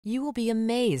You will be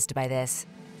amazed by this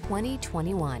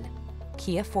 2021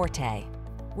 Kia Forte.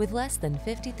 With less than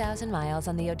 50,000 miles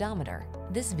on the odometer,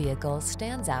 this vehicle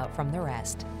stands out from the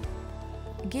rest.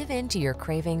 Give in to your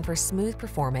craving for smooth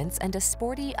performance and a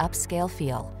sporty upscale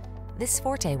feel. This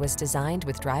Forte was designed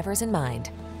with drivers in mind.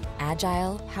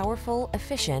 Agile, powerful,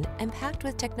 efficient, and packed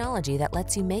with technology that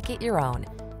lets you make it your own.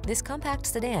 This compact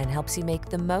sedan helps you make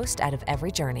the most out of every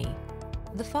journey.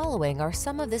 The following are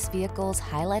some of this vehicle's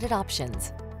highlighted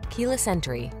options: keyless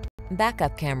entry,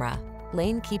 backup camera,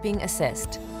 lane keeping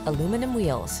assist, aluminum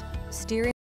wheels, steering